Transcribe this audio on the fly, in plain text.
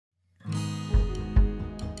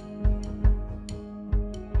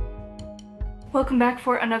Welcome back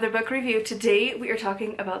for another book review. Today we are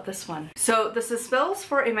talking about this one. So this is Spells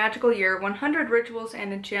for a Magical Year, 100 Rituals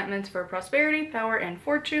and Enchantments for Prosperity, Power, and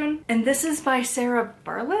Fortune. And this is by Sarah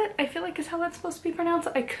Bartlett, I feel like is how that's supposed to be pronounced.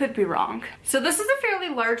 I could be wrong. So this is a fairly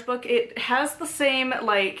large book. It has the same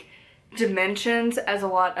like dimensions as a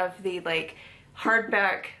lot of the like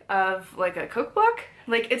hardback of like a cookbook.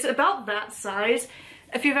 Like it's about that size.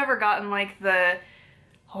 If you've ever gotten like the,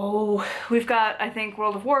 we've got I think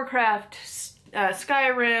World of Warcraft,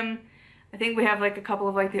 Skyrim, I think we have like a couple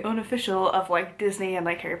of like the unofficial of like Disney and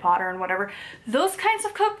like Harry Potter and whatever. Those kinds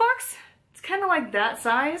of cookbooks, it's kind of like that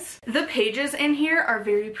size. The pages in here are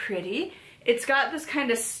very pretty. It's got this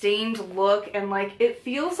kind of stained look and like it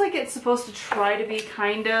feels like it's supposed to try to be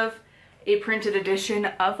kind of a printed edition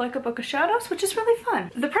of like a Book of Shadows, which is really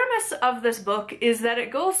fun. The premise of this book is that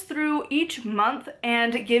it goes through each month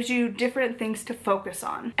and gives you different things to focus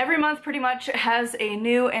on. Every month pretty much has a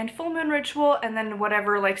new and full moon ritual, and then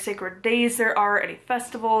whatever like sacred days there are, any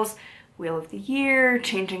festivals, Wheel of the Year,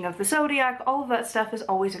 changing of the zodiac, all of that stuff is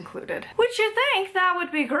always included. Which you'd think that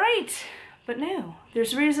would be great, but no.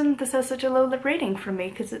 There's a reason this has such a low rating from me,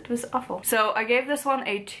 because it was awful. So I gave this one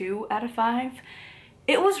a 2 out of 5.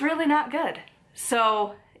 It was really not good.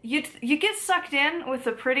 So you get sucked in with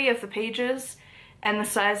the pretty of the pages and the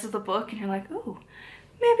size of the book and you're like, ooh,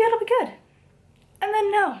 maybe it'll be good. And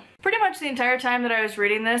then no. Pretty much the entire time that I was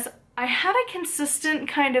reading this, I had a consistent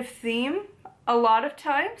kind of theme a lot of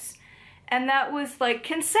times, and that was like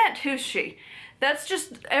consent, who's she? That's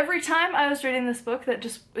just every time I was reading this book, that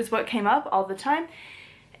just is what came up all the time.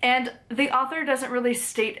 And the author doesn't really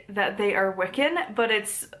state that they are Wiccan, but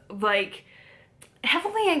it's like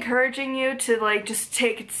heavily encouraging you to like just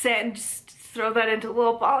take consent and just throw that into a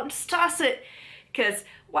little ball and just toss it. Because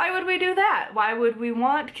why would we do that? Why would we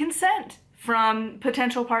want consent from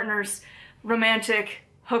potential partners, romantic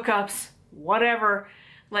hookups, whatever?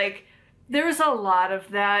 Like there was a lot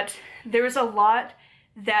of that. There was a lot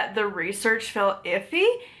that the research felt iffy,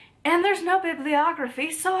 and there's no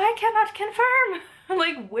bibliography, so I cannot confirm.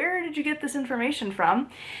 Like, where did you get this information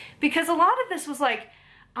from? Because a lot of this was like,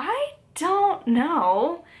 I don't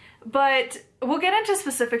know, but we'll get into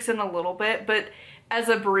specifics in a little bit. But as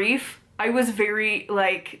a brief, I was very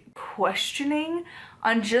like questioning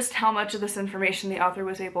on just how much of this information the author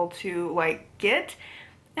was able to like get.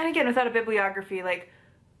 And again, without a bibliography, like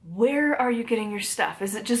where are you getting your stuff?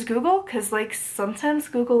 Is it just Google? Because like sometimes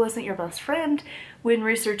Google isn't your best friend when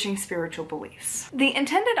researching spiritual beliefs. The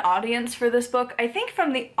intended audience for this book, I think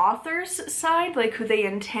from the author's side, like who they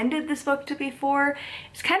intended this book to be for,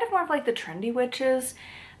 it's kind of more of like the trendy witches,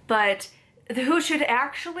 but who should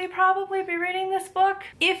actually probably be reading this book?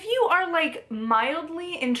 If you are like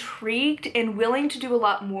mildly intrigued and willing to do a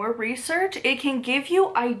lot more research, it can give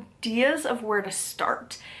you ideas of where to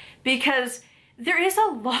start, because there is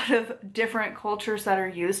a lot of different cultures that are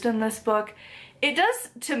used in this book. It does,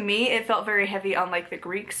 to me, it felt very heavy on like the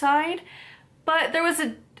Greek side, but there was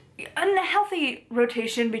a unhealthy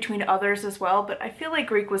rotation between others as well, but I feel like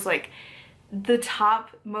Greek was like the top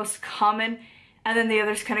most common, and then the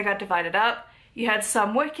others kind of got divided up. You had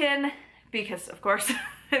some Wiccan, because of course,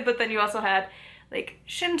 but then you also had like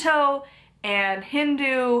Shinto and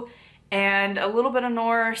Hindu and a little bit of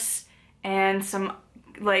Norse and some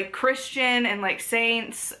like Christian and like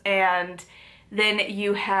saints, and then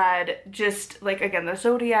you had just like, again, the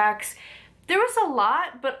zodiacs. There was a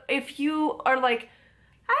lot, but if you are like,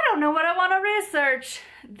 I don't know what I want to research,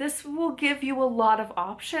 this will give you a lot of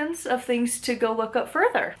options of things to go look up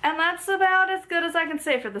further. And that's about as good as I can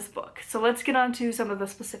say for this book. So let's get on to some of the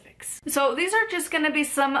specifics. So these are just going to be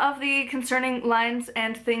some of the concerning lines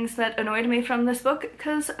and things that annoyed me from this book,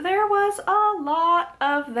 because there was a lot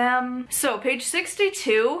of them. So page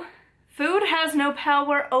 62, food has no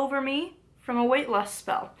power over me, from a weight loss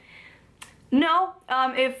spell. No,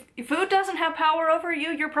 if food doesn't have power over you,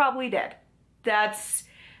 you're probably dead. That's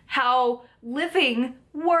how living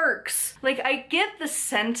works. Like, I get the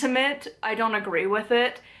sentiment, I don't agree with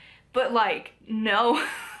it, but like, no,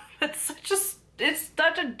 it's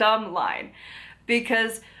such a dumb line,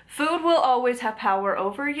 because food will always have power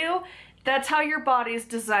over you. That's how your body's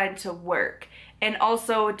designed to work. And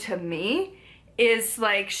also, to me, is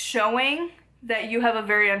like showing that you have a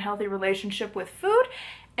very unhealthy relationship with food.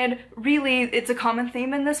 And really, it's a common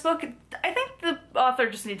theme in this book. I think the author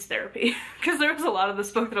just needs therapy, because there was a lot of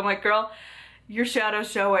this book that I'm like, girl, your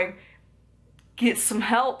shadow's showing. Get some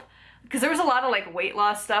help. Because there was a lot of like weight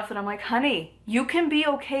loss stuff that I'm like, honey, you can be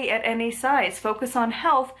okay at any size. Focus on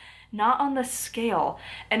health, not on the scale.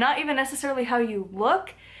 And not even necessarily how you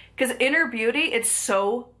look. Because inner beauty, it's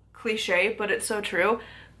so cliche, but it's so true,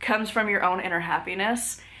 comes from your own inner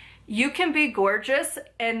happiness. You can be gorgeous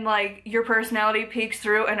and like your personality peeks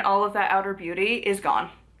through and all of that outer beauty is gone.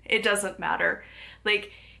 It doesn't matter.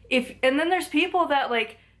 Like and then there's people that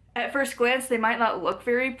like at first glance they might not look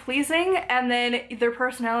very pleasing and then their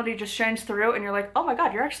personality just shines through and you're like, oh my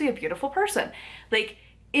God, you're actually a beautiful person. Like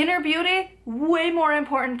inner beauty, way more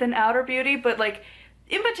important than outer beauty, but like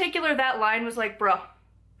in particular that line was like, bro,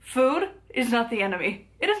 food is not the enemy.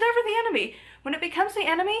 It is never the enemy. When it becomes the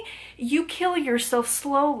enemy, you kill yourself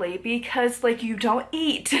slowly because like you don't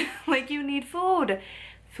eat, like you need food.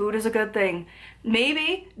 Food is a good thing.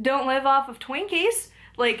 Maybe don't live off of Twinkies,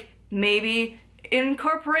 like maybe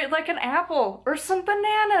incorporate like an apple or some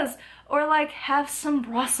bananas or like have some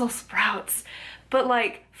Brussels sprouts. But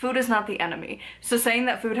like food is not the enemy. So saying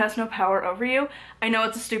that food has no power over you, I know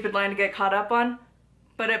it's a stupid line to get caught up on,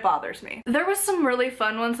 but it bothers me. There was some really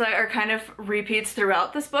fun ones that are kind of repeats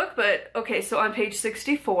throughout this book, but okay, so on page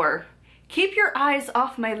 64, keep your eyes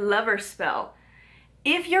off my lover spell.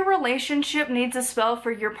 If your relationship needs a spell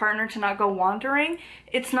for your partner to not go wandering,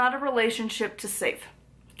 it's not a relationship to save,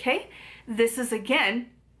 okay? This is,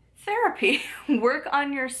 again, therapy. Work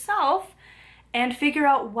on yourself and figure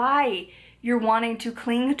out why you're wanting to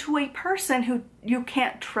cling to a person who you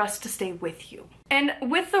can't trust to stay with you. And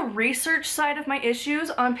with the research side of my issues,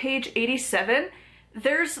 on page 87,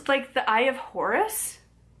 there's like the Eye of Horus,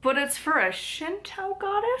 but it's for a Shinto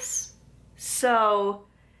goddess. So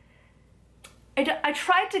I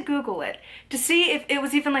tried to Google it to see if it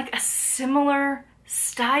was even like a similar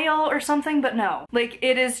style or something, but no. Like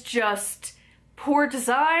it is just poor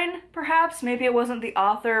design, perhaps. Maybe it wasn't the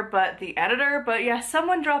author, but the editor. But yeah,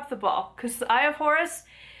 someone dropped the ball because the Eye of Horus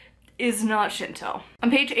is not Shinto. On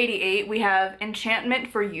page 88, we have enchantment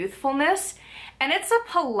for youthfulness, and it's a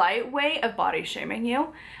polite way of body shaming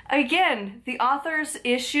you. Again, the author's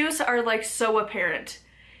issues are like so apparent.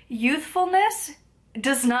 Youthfulness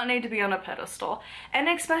does not need to be on a pedestal, and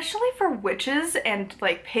especially for witches and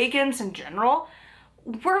like pagans in general,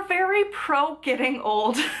 we're very pro getting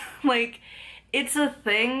old. Like it's a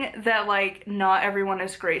thing that like not everyone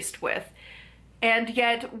is graced with. And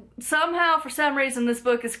yet, somehow, for some reason, this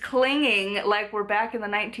book is clinging like we're back in the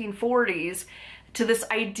 1940s to this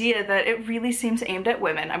idea that it really seems aimed at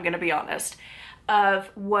women, I'm gonna be honest, of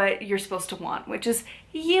what you're supposed to want, which is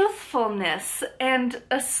youthfulness and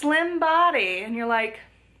a slim body. And you're like,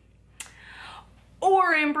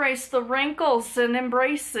 or embrace the wrinkles and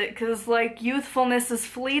embrace it, because like youthfulness is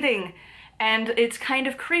fleeting. And it's kind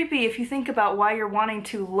of creepy if you think about why you're wanting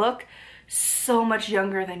to look so much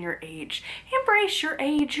younger than your age. Embrace your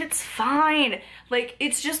age, it's fine. Like,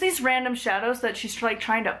 it's just these random shadows that she's like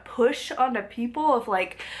trying to push onto people of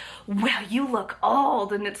like, well, you look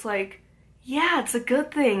old. And it's like, yeah, it's a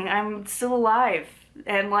good thing. I'm still alive.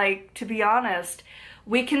 And like, to be honest,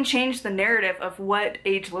 we can change the narrative of what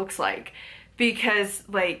age looks like. Because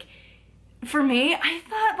like, for me, I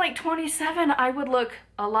thought like 27, I would look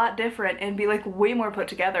a lot different and be like way more put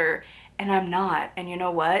together. And I'm not. And you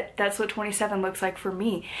know what? That's what 27 looks like for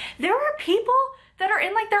me. There are people that are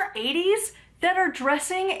in like their 80s that are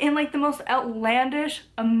dressing in like the most outlandish,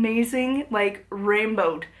 amazing, like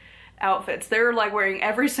rainbowed outfits. They're like wearing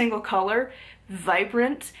every single color,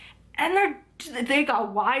 vibrant, and they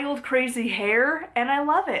got wild, crazy hair, and I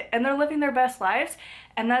love it. And they're living their best lives.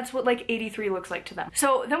 And that's what like 83 looks like to them.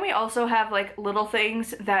 So then we also have like little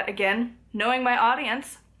things that, again, knowing my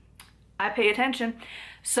audience, I pay attention.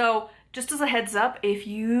 So just as a heads up, if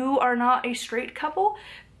you are not a straight couple,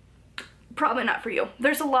 probably not for you.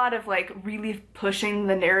 There's a lot of like really pushing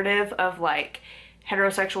the narrative of like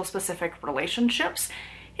heterosexual specific relationships.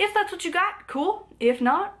 If that's what you got, cool. If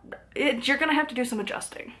not, you're gonna have to do some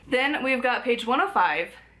adjusting. Then we've got page 105,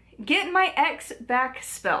 Get My Ex Back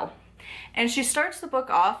spell. And she starts the book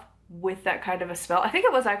off with that kind of a spell. I think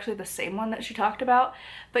it was actually the same one that she talked about.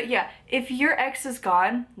 But yeah, if your ex is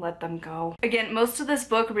gone, let them go. Again, most of this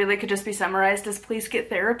book really could just be summarized as please get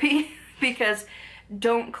therapy because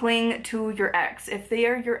don't cling to your ex. If they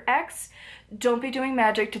are your ex, don't be doing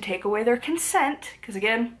magic to take away their consent, because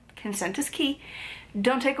again, consent is key.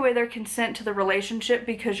 Don't take away their consent to the relationship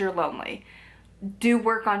because you're lonely. Do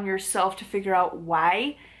work on yourself to figure out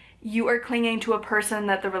why you are clinging to a person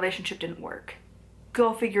that the relationship didn't work.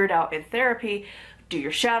 Go figure it out in therapy, do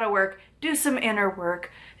your shadow work, do some inner work.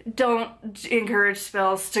 Don't encourage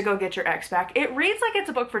spells to go get your ex back. It reads like it's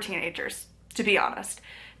a book for teenagers, to be honest,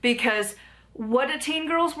 because what a teen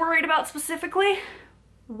girl's worried about specifically?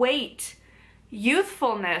 Weight,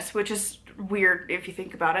 youthfulness, which is weird if you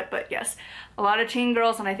think about it, but yes, a lot of teen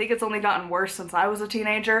girls, and I think it's only gotten worse since I was a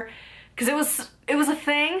teenager, because it was a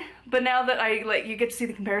thing, but now that you get to see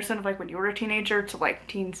the comparison of like when you were a teenager to like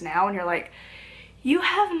teens now, and you're like, You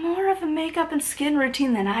have more of a makeup and skin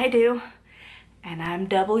routine than I do, and I'm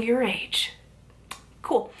double your age.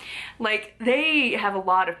 Cool. Like, they have a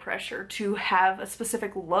lot of pressure to have a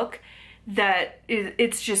specific look that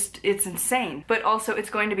it's insane. But also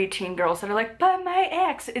it's going to be teen girls that are like, but my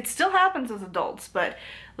ex. It still happens as adults, but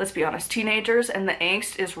let's be honest, teenagers and the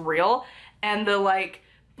angst is real, and the like,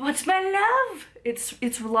 what's my love?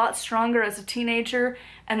 It's a lot stronger as a teenager,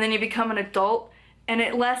 and then you become an adult and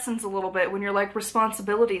it lessens a little bit when you're like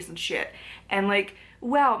responsibilities and shit. And like,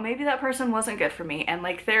 wow, maybe that person wasn't good for me, and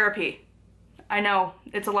like therapy. I know,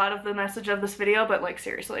 it's a lot of the message of this video, but like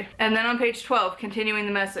seriously. And then on page 12, continuing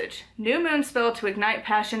the message. New moon spell to ignite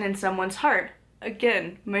passion in someone's heart.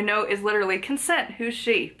 Again, my note is literally consent. Who's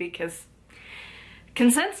she? Because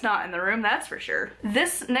consent's not in the room, that's for sure.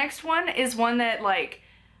 This next one is one that like,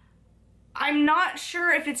 I'm not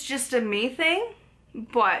sure if it's just a me thing,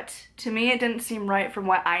 but to me it didn't seem right from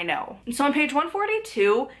what I know. So on page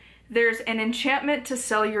 142, there's an enchantment to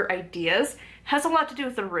sell your ideas. Has a lot to do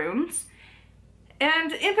with the runes.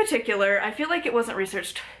 And in particular, I feel like it wasn't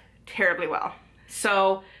researched terribly well.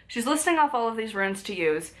 So she's listing off all of these runes to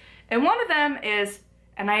use. And one of them is,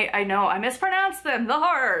 and I know I mispronounced them, the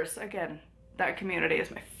horrors. Again, that community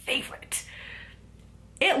is my favorite.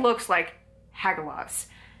 It looks like Hagalaz.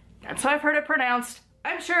 That's how I've heard it pronounced.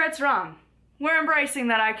 I'm sure it's wrong. We're embracing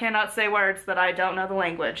that I cannot say words that I don't know the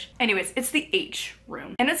language. Anyways, it's the H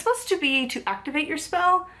rune. And it's supposed to be to activate your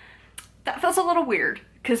spell. That feels a little weird,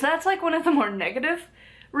 because that's like one of the more negative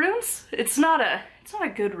runes. It's not a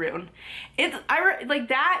good rune. Like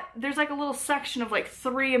that, there's like a little section of like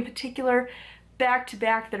 3 in particular back to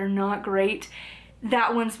back that are not great.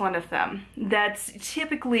 That one's one of them. That's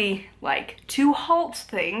typically like to halt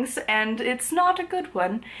things, and it's not a good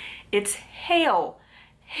one. It's hail.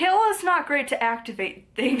 Hail is not great to activate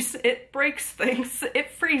things. It breaks things.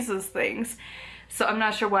 It freezes things. So I'm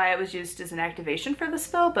not sure why it was used as an activation for the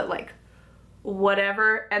spell, but like,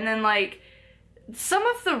 whatever. And then like some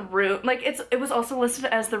of the rune, like it was also listed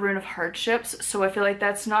as the rune of hardships, so I feel like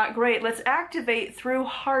that's not great. Let's activate through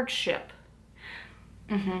hardship.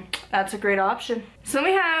 That's a great option. So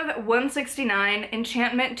we have 169,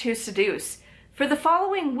 enchantment to seduce. For the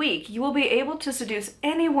following week, you will be able to seduce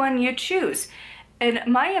anyone you choose. And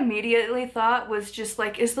my immediately thought was just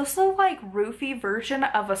like, is this a like roofie version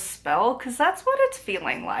of a spell? Because that's what it's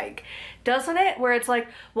feeling like, doesn't it? Where it's like,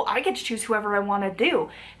 well, I get to choose whoever I want to do.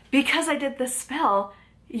 Because I did this spell,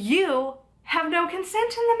 you have no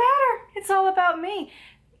consent in the matter. It's all about me.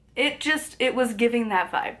 It was giving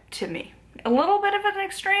that vibe to me. A little bit of an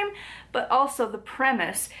extreme, but also the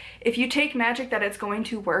premise. If you take magic that it's going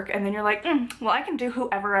to work and then you're like, well, I can do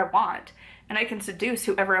whoever I want. And I can seduce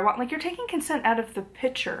whoever I want. Like, you're taking consent out of the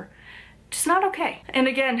picture. Just not okay. And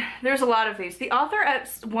again, there's a lot of these. The author at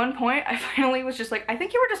one point, I finally was just like, I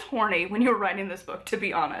think you were just horny when you were writing this book, to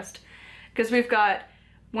be honest. Because we've got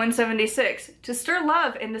 176, to stir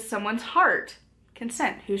love into someone's heart.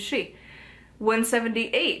 Consent, who's she?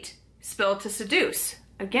 178, spell to seduce.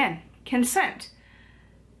 Again, consent.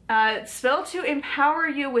 Spell to empower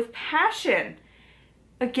you with passion.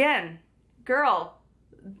 Again, girl.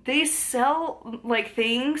 They sell like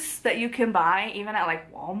things that you can buy even at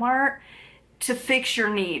like Walmart to fix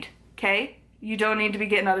your need, okay? You don't need to be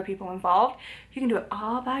getting other people involved. You can do it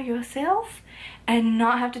all by yourself and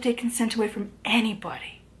not have to take consent away from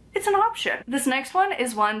anybody. It's an option. This next one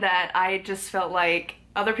is one that I just felt like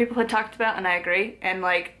other people had talked about, and I agree. And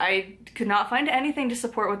like, I could not find anything to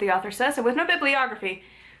support what the author says, and with no bibliography,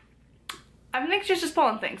 I think she's just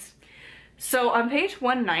pulling things. So on page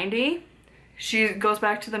 190, she goes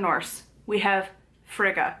back to the Norse. We have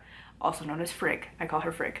Frigga, also known as Frigg. I call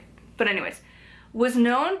her Frigg. But anyways, was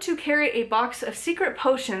known to carry a box of secret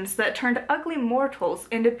potions that turned ugly mortals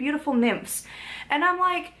into beautiful nymphs. And I'm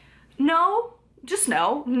like, no, just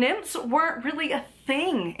no. Nymphs weren't really a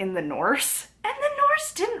thing in the Norse. And the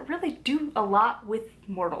Norse didn't really do a lot with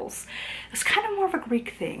mortals. It was kind of more of a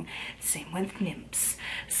Greek thing. Same with nymphs.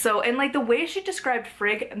 So, and like the way she described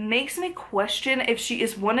Frigg makes me question if she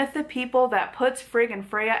is one of the people that puts Frigg and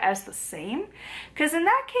Freya as the same. Because in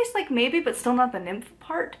that case, like maybe, but still not the nymph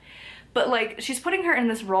part. But like, she's putting her in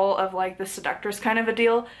this role of like the seductress kind of a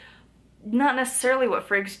deal. Not necessarily what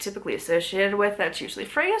Frigg's typically associated with. That's usually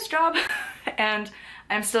Freya's job. And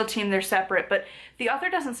I'm still team they're separate, but the author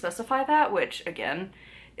doesn't specify that, which again,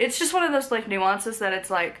 it's just one of those like nuances that it's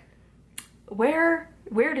like, where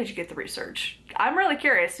did you get the research? I'm really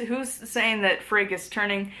curious. Who's saying that Frigg is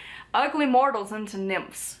turning ugly mortals into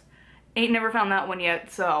nymphs? Ain't never found that one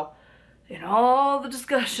yet. So in all the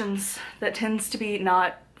discussions, that tends to be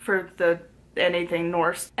not for the anything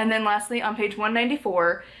Norse. And then lastly, on page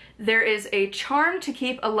 194, there is a charm to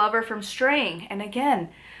keep a lover from straying. And again,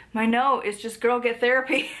 my note is just, girl, get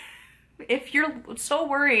therapy. If you're so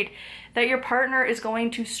worried that your partner is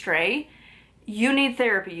going to stray, you need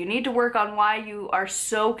therapy. You need to work on why you are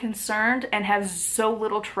so concerned and have so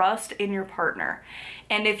little trust in your partner.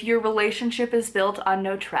 And if your relationship is built on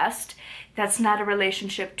no trust, that's not a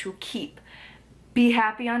relationship to keep. Be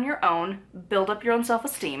happy on your own, build up your own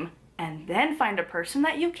self-esteem, and then find a person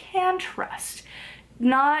that you can trust.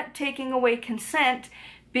 Not taking away consent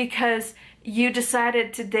because you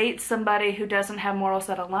decided to date somebody who doesn't have morals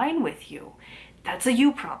that align with you. That's a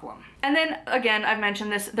you problem. And then again, I've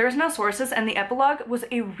mentioned this, there's no sources, and the epilogue was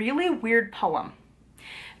a really weird poem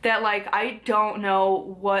that, like, I don't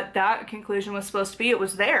know what that conclusion was supposed to be. It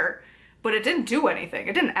was there, but it didn't do anything.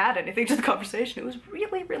 It didn't add anything to the conversation. It was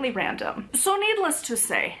really, really random. So needless to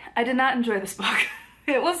say, I did not enjoy this book.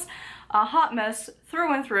 It was a hot mess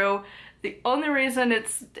through and through. The only reason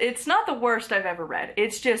it's not the worst I've ever read.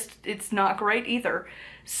 It's just, it's not great either.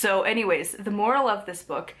 So anyways, the moral of this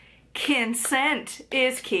book, consent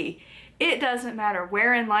is key. It doesn't matter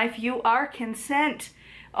where in life you are, consent.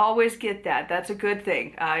 Always get that. That's a good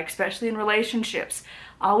thing, especially in relationships.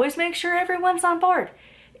 Always make sure everyone's on board,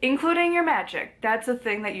 including your magic. That's a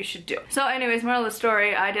thing that you should do. So anyways, moral of the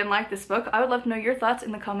story, I didn't like this book. I would love to know your thoughts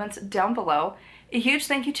in the comments down below. A huge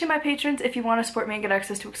thank you to my patrons. If you want to support me and get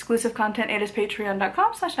access to exclusive content, it is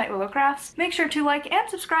patreon.com/nightwillowcrafts. Make sure to like and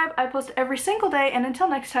subscribe. I post every single day, and until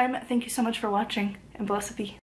next time, thank you so much for watching, and blessed be.